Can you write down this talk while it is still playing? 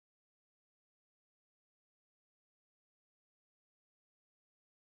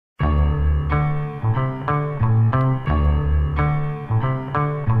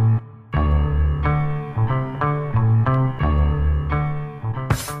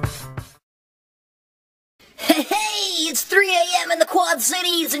I'm in the Quad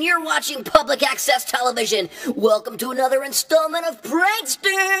Cities, and you're watching public access television. Welcome to another installment of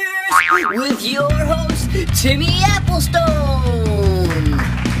Pranksters with your host, Timmy Applestone.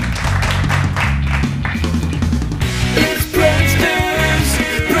 It's Pranksters,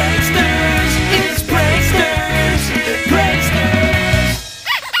 Pranksters, it's Pranksters,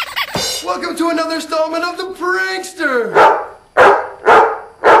 Pranksters. Welcome to another installment of the Prankster.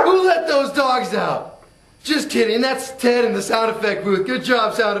 Who let those dogs out? Just kidding, that's Ted in the sound effect booth. Good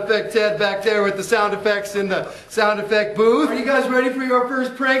job, sound effect Ted, back there with the sound effects in the sound effect booth. Are you guys ready for your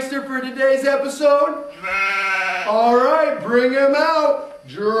first prankster for today's episode? Alright, bring him out.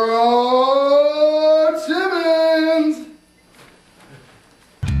 Gerard Simmons.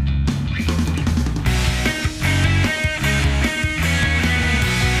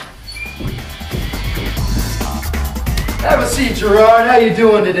 Have a seat, Gerard. How you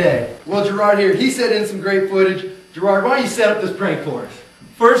doing today? Well, Gerard here, he sent in some great footage. Gerard, why don't you set up this prank for us?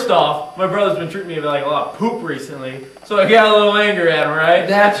 First off, my brother's been treating me like a lot of poop recently, so I got a little anger at him, right?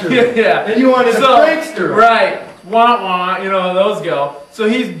 Naturally. Yeah. And you wanted a prankster. Right. Wah wah, you know how those go. So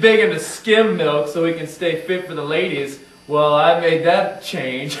he's big into skim milk so he can stay fit for the ladies. Well, I made that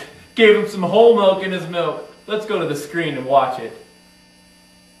change. Gave him some whole milk in his milk. Let's go to the screen and watch it.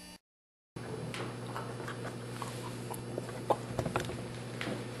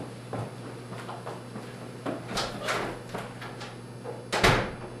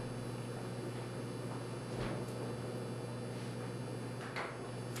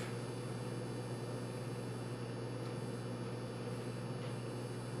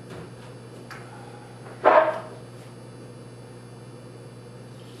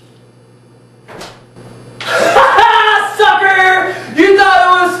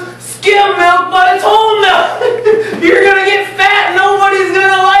 But it's whole milk! You're gonna get fat, nobody's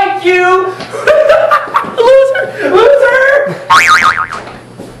gonna like you! Loser! Loser!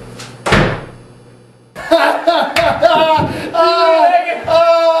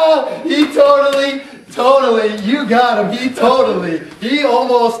 He totally, you got him, he totally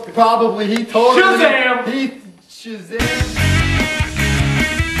Shazam! Shazam!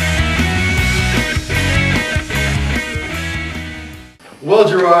 Well,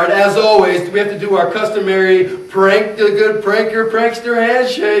 Gerard, as always, we have to do our customary prank the good pranker prankster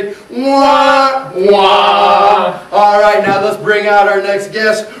handshake. Wah, wah. All right, now let's bring out our next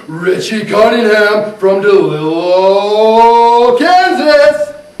guest, Richie Cunningham from DeLillo,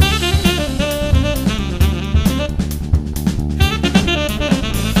 Kansas.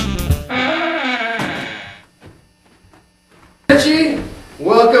 Richie,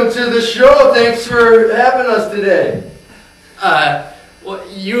 welcome to the show. Thanks for having us today. Well,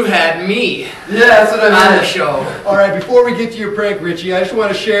 you had me. Yeah, that's what I meant. On the show. All right, before we get to your prank, Richie, I just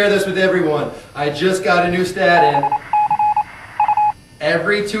want to share this with everyone. I just got a new stat in.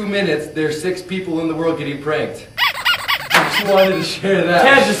 Every 2 minutes, there's 6 people in the world getting pranked. I just wanted to share that.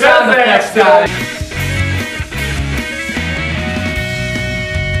 Ted, the sound effects guy.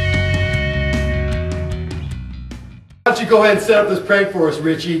 Why don't you go ahead and set up this prank for us,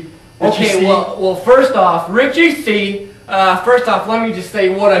 Richie? Okay, well, first off, Richie C. First off, let me just say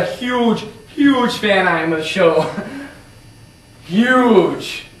what a huge fan I am of the show.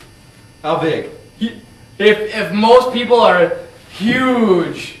 Huge. How big? If most people are a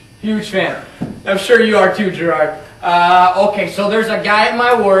huge fan. I'm sure you are too, Gerard. Okay, so there's a guy at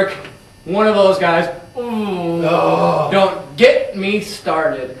my work, one of those guys. Ooh, don't get me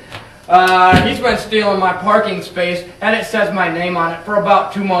started. He's been stealing my parking space, and it says my name on it for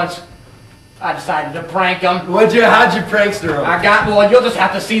about 2 months. I decided to prank him. How'd you prankster him? Well, you'll just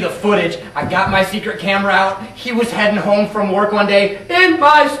have to see the footage. I got my secret camera out. He was heading home from work one day in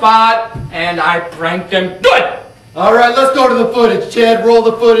my spot, and I pranked him good. All right, let's go to the footage. Chad, roll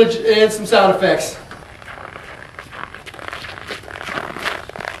the footage and some sound effects.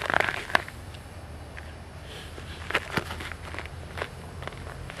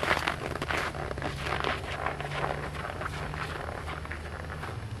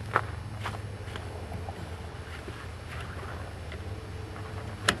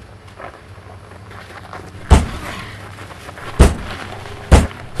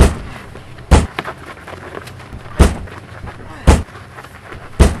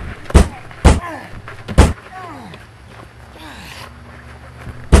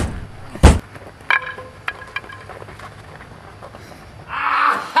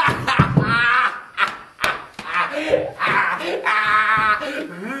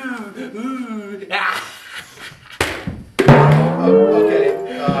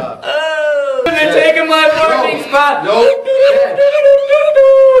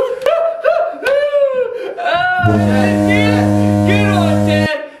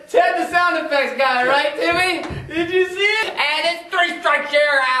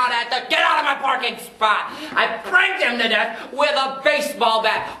 call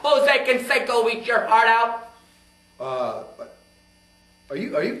that. Jose Canseco eat your heart out. Are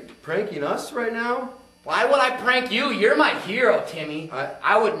you pranking us right now? Why would I prank you? You're my hero, Timmy.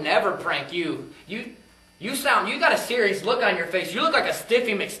 I would never prank you. You got a serious look on your face. You look like a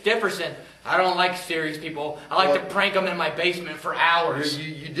Stiffy McStifferson. I don't like serious people. I like to prank them in my basement for hours.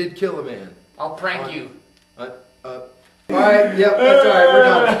 You did kill a man. I'll prank you. Alright, yep, that's alright, we're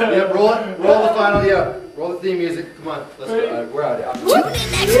done. Yep, roll the final, roll the theme music. Come on, let's go. We're out of here. Tune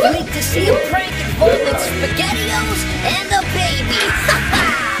in next week to see a prank involving SpaghettiOs and a baby.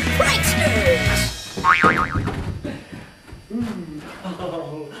 Pranksters!